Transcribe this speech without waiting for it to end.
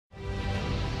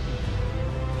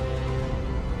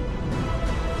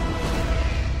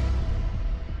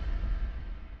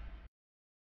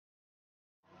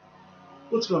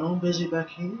What's going on? Bezie back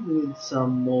here with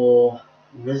some more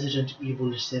Resident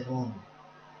Evil 7.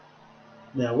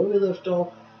 Now, where we left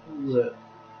off was that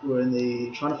we're in the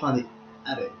trying to find the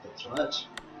attic. That's right.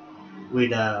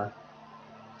 We'd got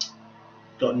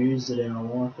news that our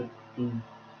wife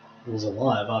was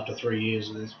alive after 3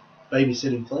 years of this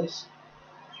babysitting place,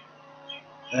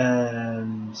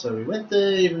 and so we went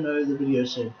there. Even though the video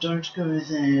said don't go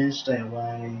there, stay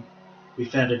away. We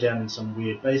found her down in some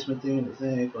weird basement thing. I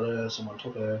think, got her. Someone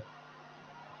took her.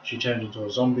 She turned into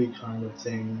a zombie kind of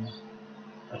thing,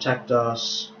 attacked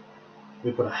us.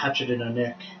 We put a hatchet in her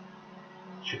neck.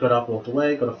 She got up, walked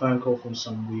away, got a phone call from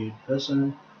some weird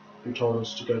person who told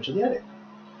us to go to the attic.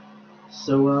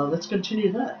 So let's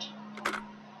continue that.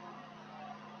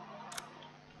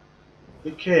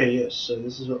 Okay, yes, so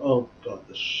this is what, oh god,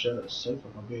 the shadow is so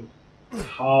fucking big.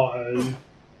 Hi.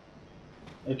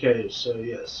 Okay, so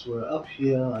yes, we're up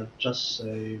here, I just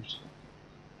saved.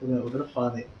 We're gonna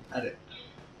find the attic.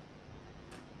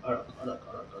 Alright.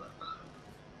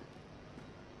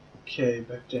 Okay,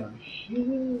 back down here.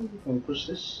 Can we push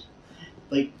this?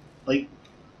 Like,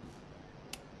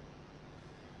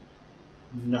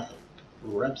 nothing.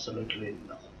 Absolutely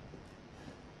nothing.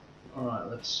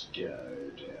 Alright, let's go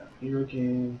down here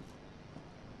again.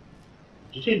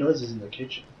 Did you hear noises in the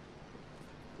kitchen?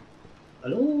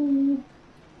 Hello?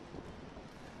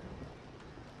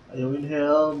 Are you in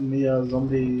here, Mia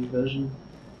zombie version?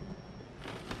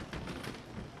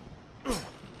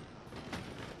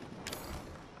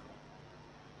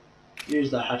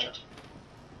 Use the hatchet.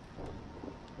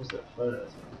 What's that photo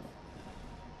thing?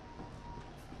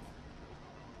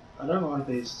 I don't like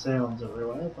these sounds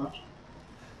everywhere, but...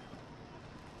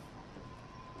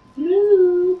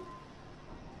 Hello?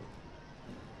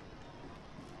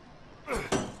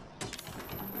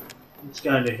 Let's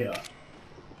go into here.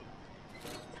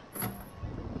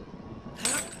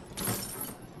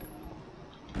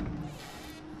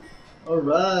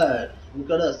 Alright, we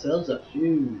got ourselves a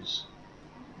fuse.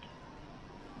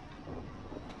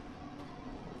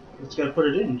 Let's go put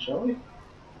it in, shall we?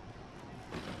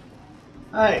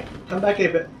 Hey, come back here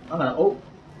a bit. I'm gonna, oh.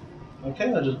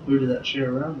 Okay, I just booted that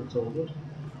chair around, that's all good.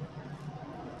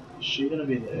 Is she gonna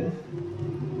be there?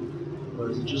 Or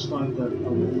is it just like that?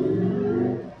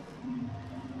 Oh.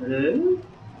 Hello?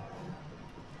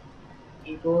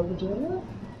 Did you go over there?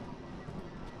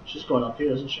 She's going up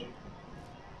here, isn't she?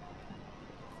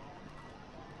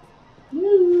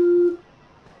 Woo!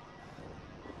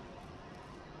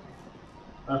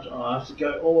 I have to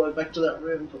go all the way back to that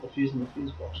room and put the fuse in the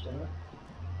fuse box, don't I?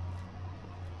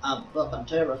 I'm fucking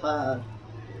terrified.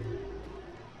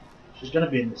 She's gonna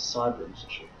be in this side room, isn't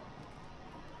she?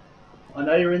 I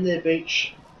know you're in there,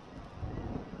 Beach.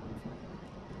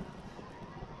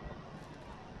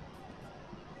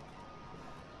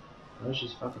 I know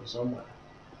she's fucking somewhere.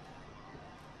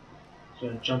 She's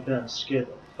gonna jump out and scare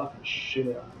the fucking shit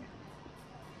out of me.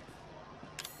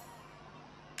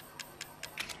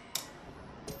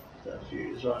 That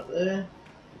fuse right there.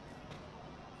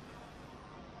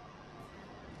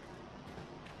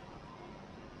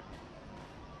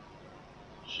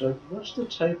 Should I watch the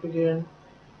tape again?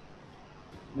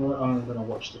 You know what? I'm gonna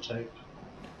watch the tape.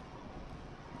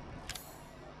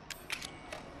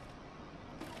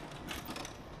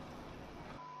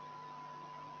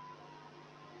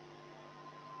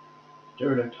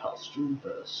 Derelict house, June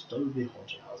 1st, Dolby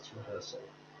Haunted House rehearsal.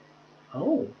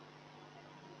 Oh.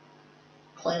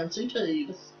 Clancy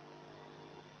Teaves.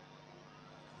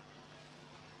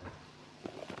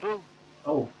 Who?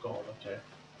 Oh god, okay.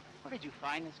 Where did you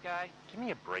find this guy? Give me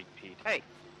a break, Pete. Hey,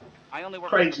 I only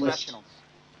work with Craigslist. professionals.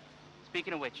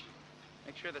 Speaking of which,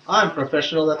 make sure the I'm sound is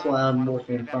professional, right that's this why time. I'm Wanna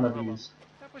walking in repeat front of after you. Rolo.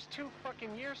 That was 2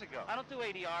 fucking years ago. I don't do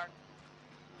ADR.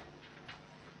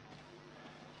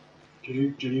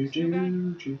 Again?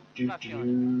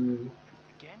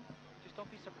 Just don't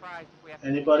be surprised if we have to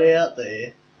Anybody out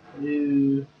there?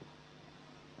 You.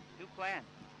 New plan.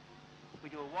 We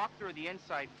do a walkthrough of the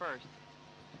inside first,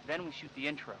 then we shoot the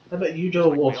intro. How about you do Just a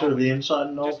like we walkthrough of the always do. inside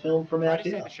and I'll Just film from try out to say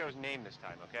here? the show's name this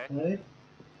time, okay? Hey?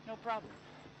 No problem.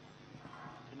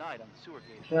 Tonight on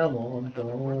Sewergate. Come on,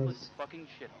 Another worthless boys. fucking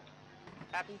shithole.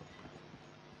 Happy?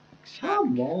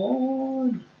 Come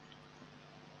on!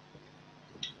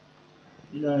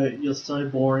 You know, you're so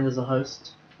boring as a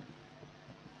host.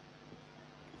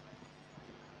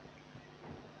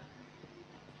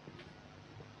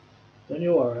 Don't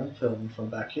you worry, I'm filming from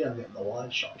back here, I'm getting the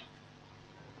wide shot.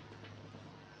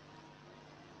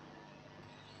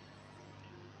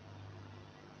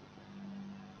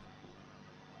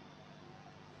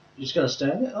 You just gonna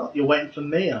stand there? Oh, you're waiting for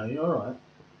me, are you? Alright.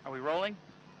 Are we rolling?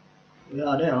 We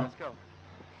are now. Let's go.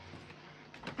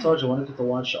 Told you, I want to get the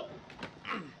wine shop.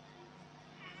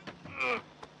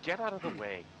 Get out of the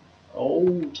way.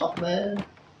 Oh, tough man.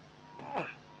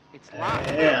 It's locked.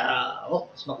 Yeah. Oh,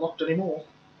 it's not locked anymore.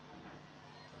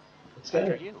 Let's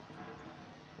After go. you.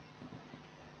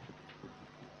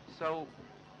 So,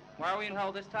 why are we in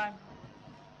hell this time?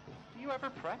 Do you ever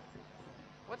prep?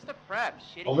 What's the prep?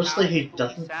 Shitty Obviously, house, he spooky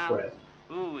doesn't sounds? prep.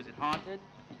 Ooh, is it haunted?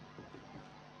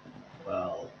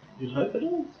 Well, you'd hope it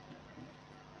is.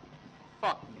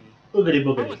 Fuck me. Boogity I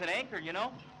boogity. was an anchor, you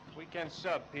know? Weekend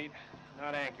sub, Pete.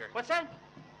 Not anchor. What's that?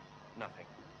 Nothing.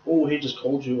 Oh, he just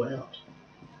called you out.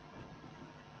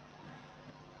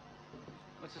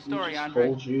 What's the He story, just Andre?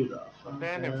 called you the fuck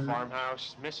Abandoned out.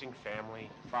 farmhouse, missing family,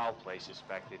 foul play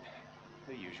suspected.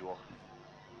 The usual.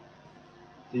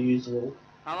 The usual.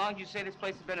 How long did you say this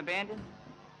place has been abandoned?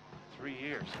 3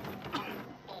 years.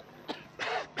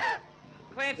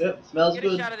 Clancy, Yep, smells get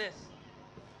good. a shot of this.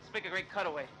 Let's make a great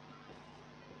cutaway.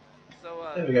 So,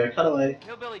 There we go, cut away.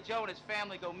 Hillbilly Joe and his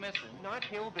family go missing. Not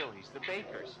hillbillies, the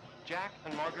Bakers. Jack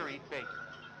and Marguerite Baker.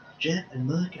 Jack and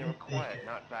They were Margaret quiet, Baker.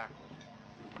 not backward.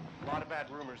 A lot of bad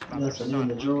rumors about their Nothing son, in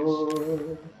the Lucas.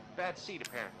 drawer. Bad seed,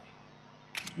 apparently.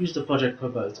 Use the project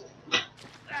proposal.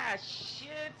 Ah, shit.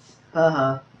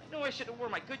 Haha. I know I should have worn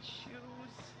my good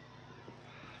shoes.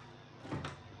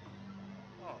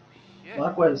 Oh, shit.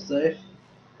 Microwave's safe.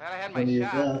 Glad I had my Can't use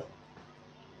shot. that.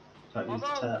 Can't use the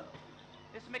Although- tap.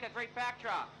 This would make a great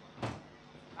backdrop.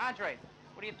 Andre,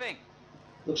 what do you think?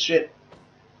 Looks shit.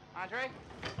 Andre?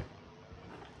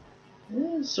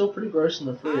 Yeah, it's still pretty gross in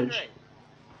the fridge. Andre!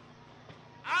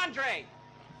 Andre!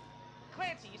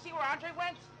 Clancy, you see where Andre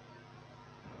went?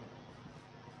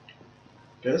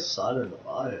 Go side of the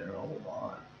fire, oh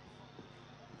my.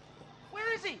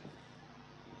 Where is he?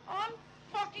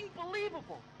 Unfucking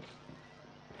believable.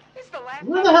 This is the last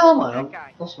Where time the hell am I? that I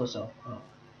guy. lost myself. Oh.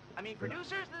 I mean,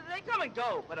 producers, they come and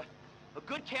go, but a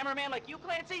good cameraman like you,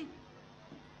 Clancy,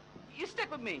 you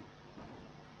stick with me.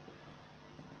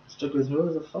 Stick with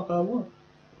whoever the fuck I want.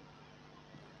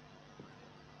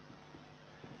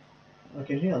 I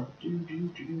can hear.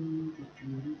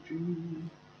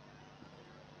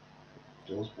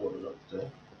 Doors boarded up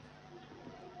there.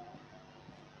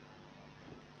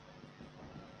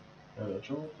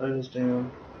 Draw photos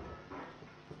down.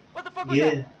 What the fuck was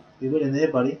Yeah, that? you went in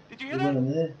there, buddy. Did you You hear went that?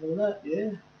 in there. Look at that.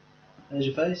 Yeah. There's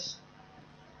your face.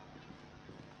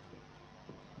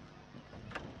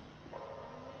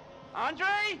 Andre?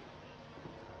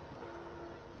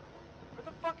 Where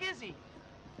the fuck is he?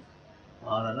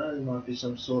 I don't know. There might be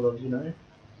some sort of, you know,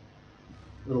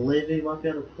 little levy you might be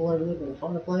able to pull over there, but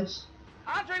find a place.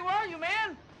 Andre, where are you,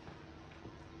 man?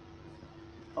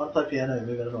 I'd play piano,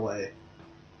 move out of the way.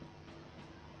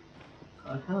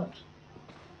 I can't.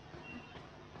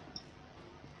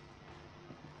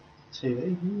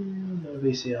 TV, no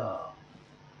VCR.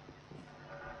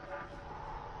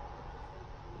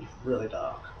 It's really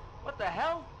dark. What the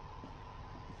hell?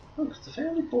 Look, it's a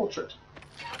family portrait.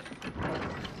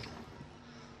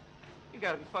 You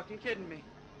gotta be fucking kidding me.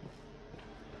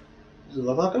 Does it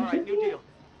look like I'm Alright, new kidding? deal.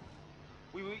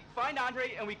 We find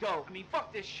Andre and we go. I mean,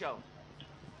 fuck this show.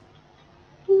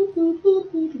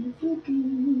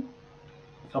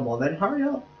 Come on then, hurry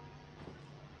up.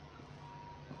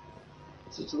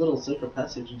 It's just a little secret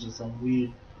passage into some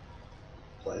weird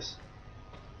place.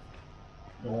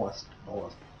 Nice,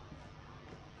 nice.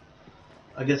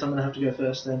 I guess I'm gonna have to go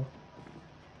first then.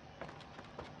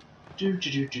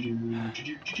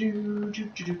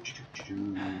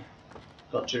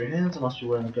 Got two hands, I must be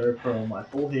wearing a GoPro on my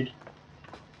forehead.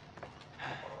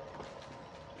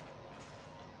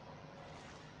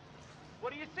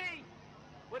 What do you see?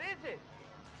 What is it?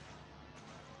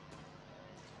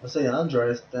 I see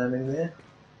Andre standing there,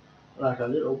 like a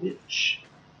little bitch.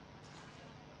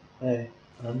 Hey,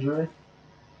 Andre?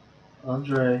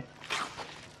 Andre?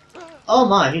 Oh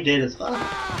my, he dead as fuck.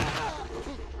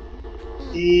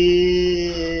 Ew.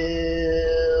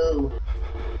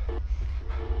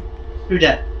 Who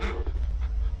dat?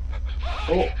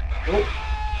 Oh, oh.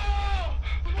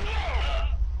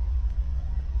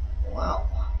 Wow.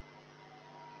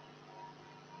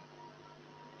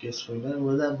 Guess we know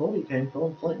where that body came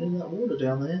from, floating in that water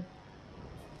down there.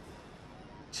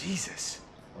 Jesus.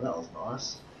 Well, that was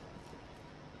nice.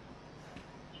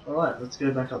 Alright, let's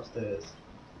go back upstairs.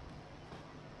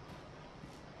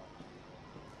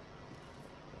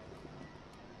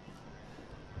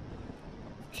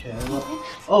 Okay,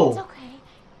 oh! It's okay.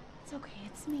 It's okay.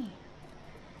 It's me.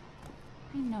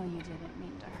 I know you didn't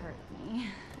mean to hurt me.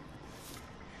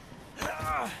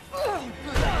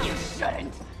 You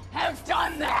shouldn't have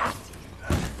done that!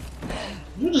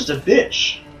 You're just a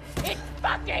bitch! It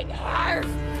fucking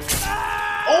hurts!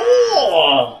 Oh!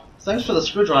 Oh, thanks for the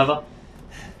screwdriver.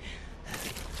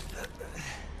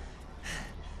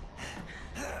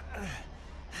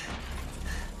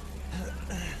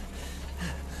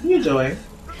 What are you doing?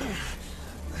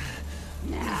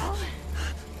 Now,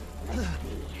 let's see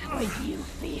how you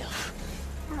feel.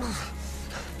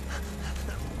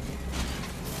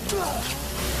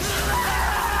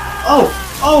 Oh!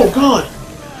 Oh god!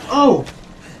 Oh!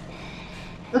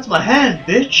 That's my hand,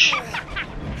 bitch!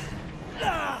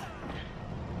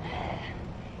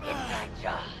 Inside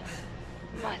jaw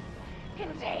must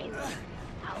contain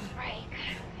outbreak.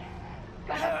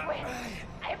 Gonna quit,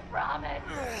 I promise.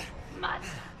 Must.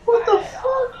 What the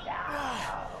fuck?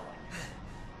 Down.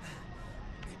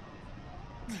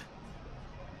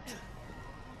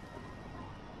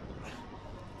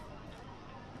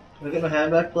 Can I get my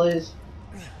hand back, please?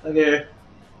 Okay.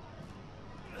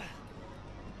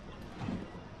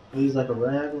 Use like a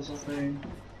rag or something.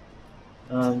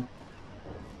 Is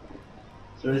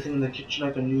there anything in the kitchen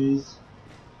I can use?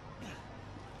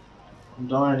 I'm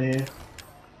dying here.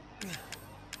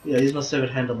 Yeah, use my severed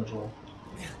hand on the door.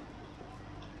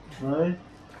 No?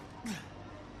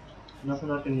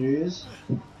 Nothing I can use?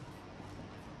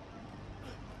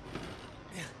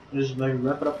 Just maybe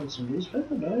wrap it up in some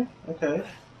newspaper? No? Okay.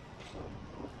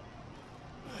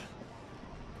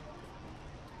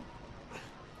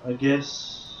 I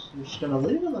guess I'm just gonna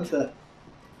leave it like that.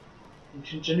 And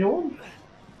continue on.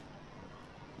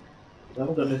 I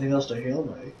haven't got anything else to heal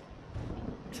me.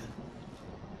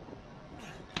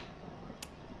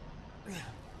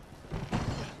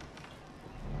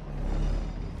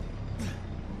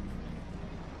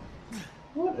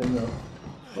 What in the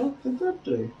fuck did that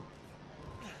do?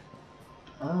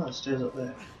 Ah, it stays up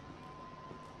there.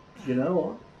 You know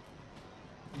what?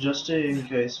 Just in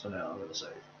case for now, I'm gonna save.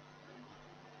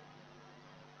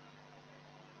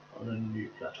 On a new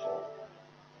platform.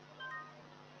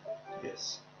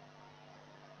 Yes.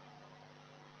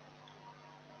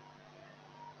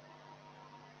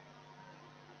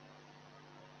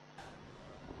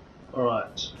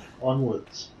 Alright,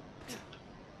 onwards.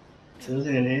 Is there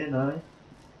anything in here? No?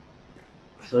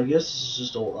 So I guess this is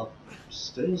just all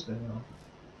upstairs now.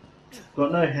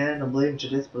 Got no hand, I'm bleeding to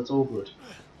death, but it's all good.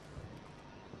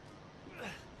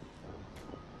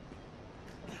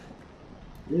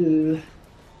 Ew.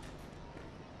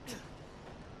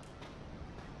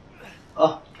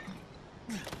 Oh.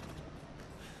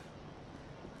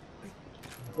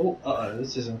 Oh, uh-oh,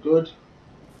 this isn't good.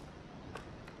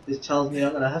 This tells me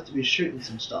I'm gonna have to be shooting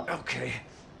some stuff. Okay,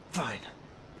 fine.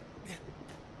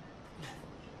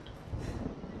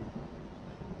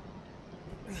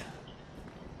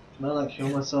 Can I like heal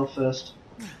myself first?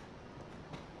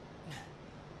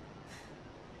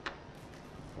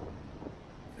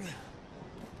 I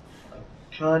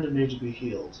kind of need to be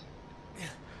healed.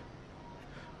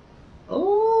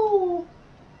 Oh!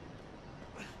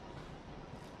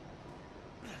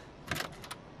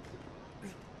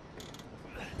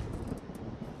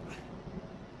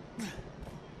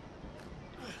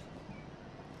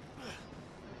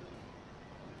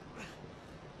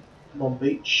 Come on,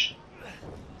 beach.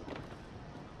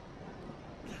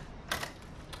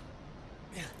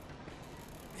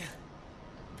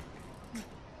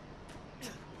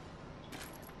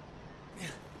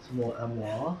 Some more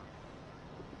ammo.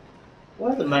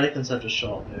 Why do the mannequins have to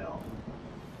show up now?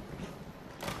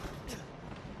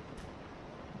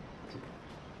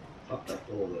 Fuck that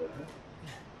door there.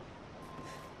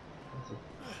 There's a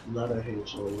ladder here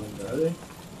to a window.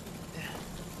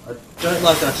 I don't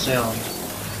like that sound.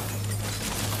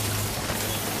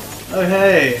 Oh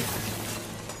hey!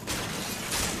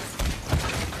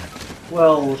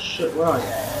 Well, shit, where are you?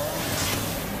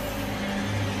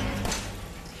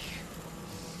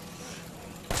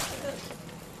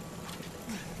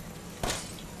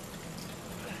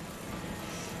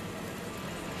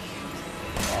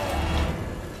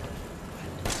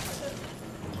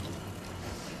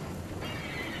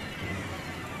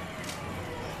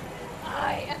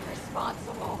 I am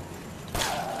responsible.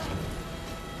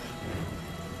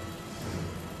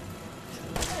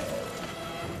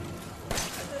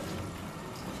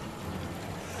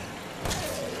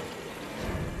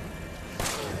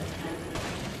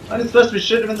 I'm supposed to be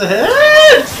shooting him in the head?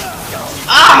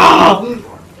 Ah!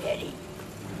 Pity.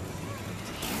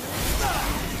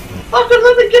 Fucking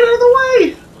let me get out of the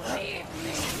way! Leave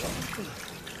me.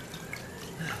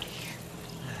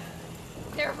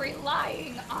 They're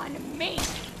relying on me.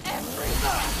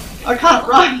 Everyone. I can't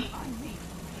run! On me.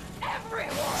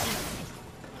 Everyone.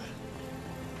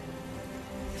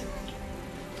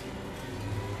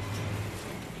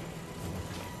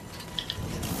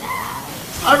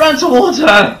 I ran towards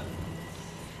her!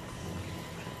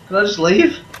 Can I just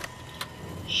leave?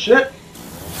 Shit!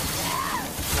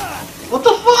 What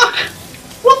the fuck?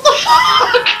 What the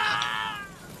fuck?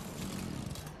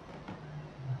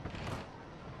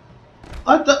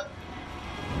 I thought.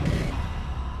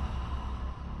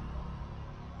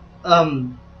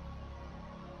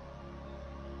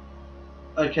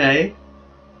 Okay.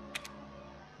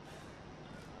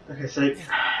 Okay, so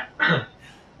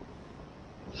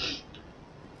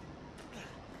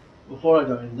before I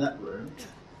go in that room,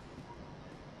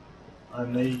 I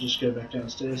may just go back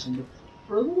downstairs and look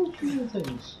for a little few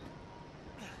things.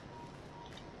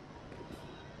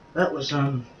 That was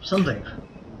something.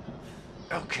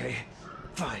 Okay,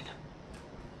 fine.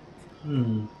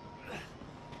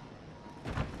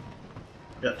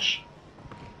 Yes.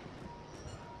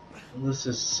 Unless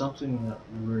there's something in that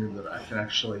room that I can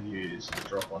actually use to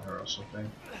drop on her or something.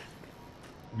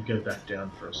 And go back down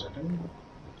for a second.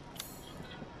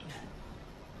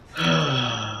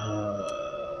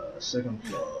 Second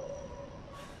floor.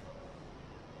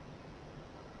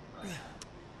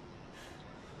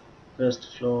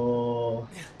 First floor.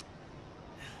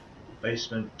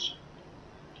 Basement.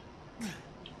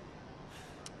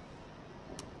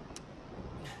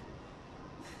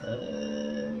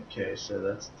 Okay, so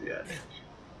that's the attic.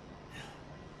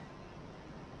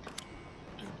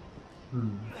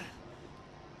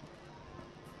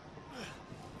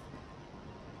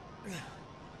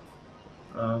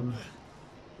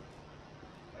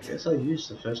 I guess I used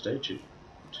the first aid kit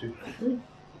too quickly.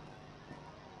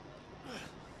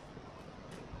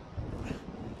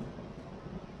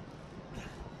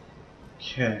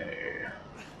 Okay.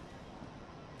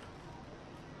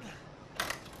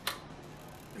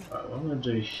 Alright, what I'm gonna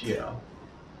do here,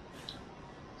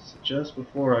 so just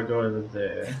before I go over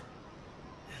there,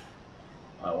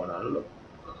 I wanna look.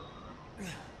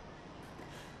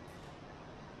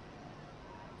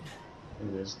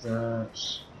 There's that.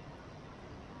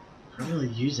 Can't really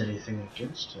use anything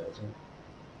against her,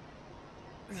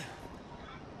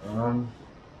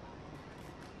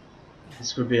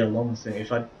 this could be a long thing.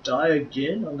 If I die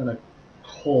again, I'm gonna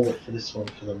call it for this one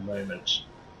for the moment,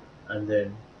 and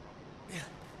then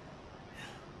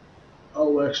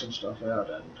I'll work some stuff out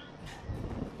and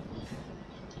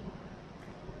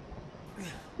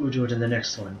we'll do it in the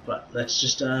next one. But let's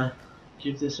just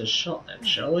give this a shot then,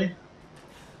 shall we?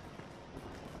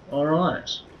 Alright,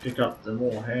 pick up the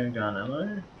more handgun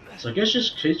ammo. So I guess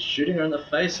just keep shooting her in the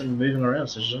face and moving around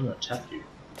so she doesn't attack you.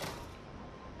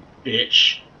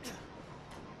 Bitch.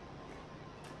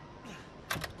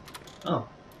 Oh.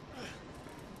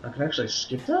 I can actually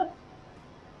skip that?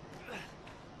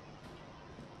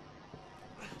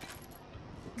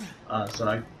 So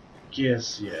I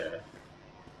guess, yeah.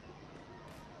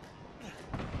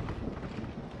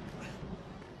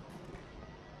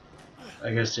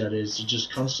 I guess that is, you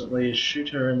just constantly shoot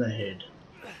her in the head.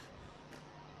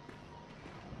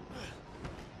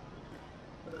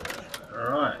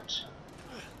 Alright.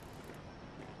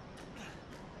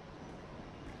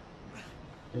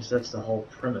 Guess that's the whole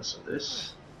premise of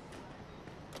this.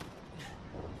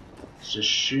 It's just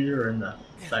shoot her in the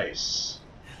face.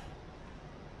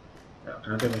 Now,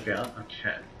 can I go back out? I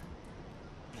can.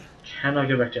 Can I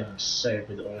go back down and save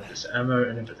with all of this ammo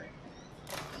and everything?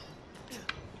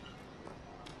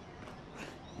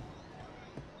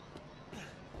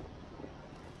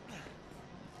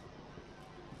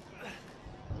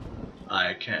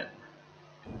 I can.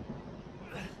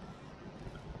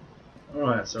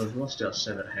 Alright, so we've lost our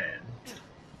 7 hand.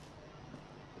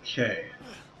 Okay.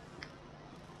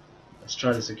 Let's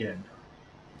try this again.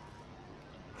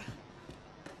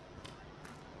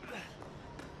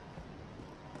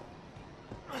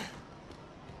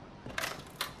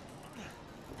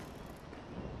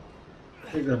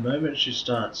 I think the moment she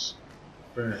starts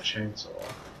bringing a chainsaw,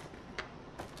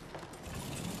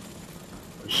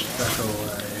 we should back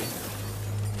away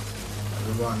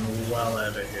and run well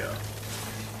over here.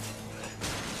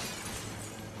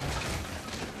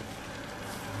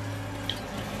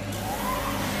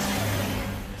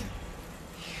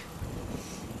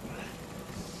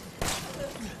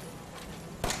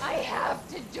 I have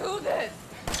to do this!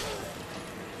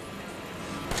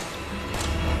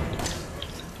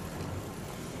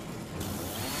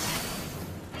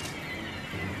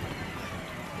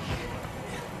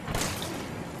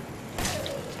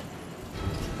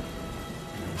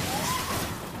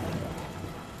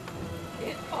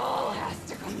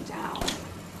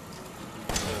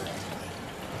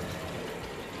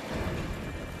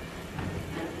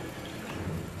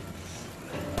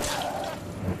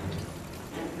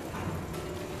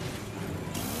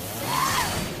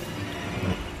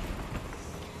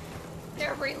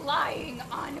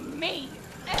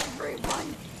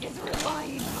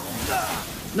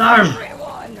 No!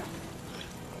 everyone!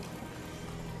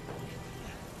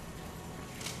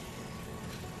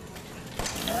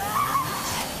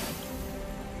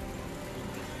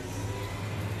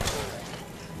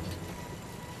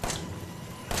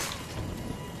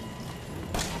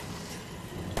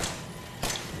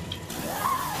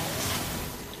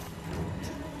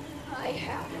 I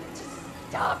have to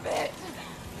stop it.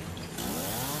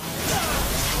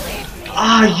 Leave me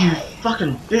Ah, you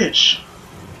fucking bitch!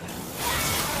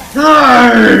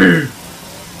 No!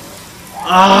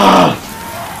 Ah!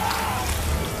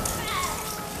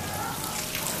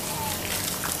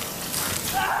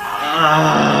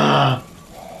 Ah!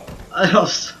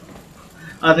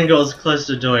 I think I was close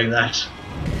to doing that.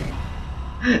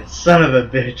 Son of a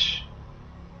bitch.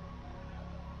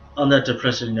 On that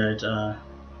depressing note, I'm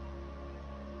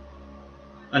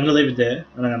gonna leave it there,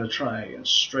 and I'm gonna try again,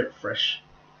 straight fresh.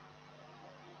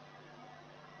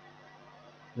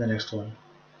 The next one.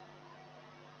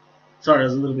 Sorry, I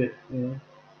was a little bit,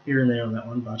 here and there on that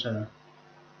one, but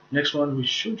next one we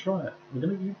should try it. We're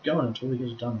gonna keep going until we get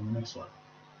it done on the next one.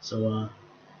 So,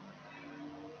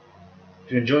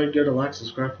 if you enjoyed, go to like,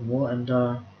 subscribe for more, and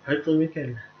hopefully we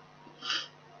can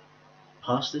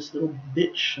pass this little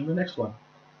bitch in the next one.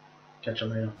 Catch you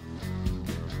later.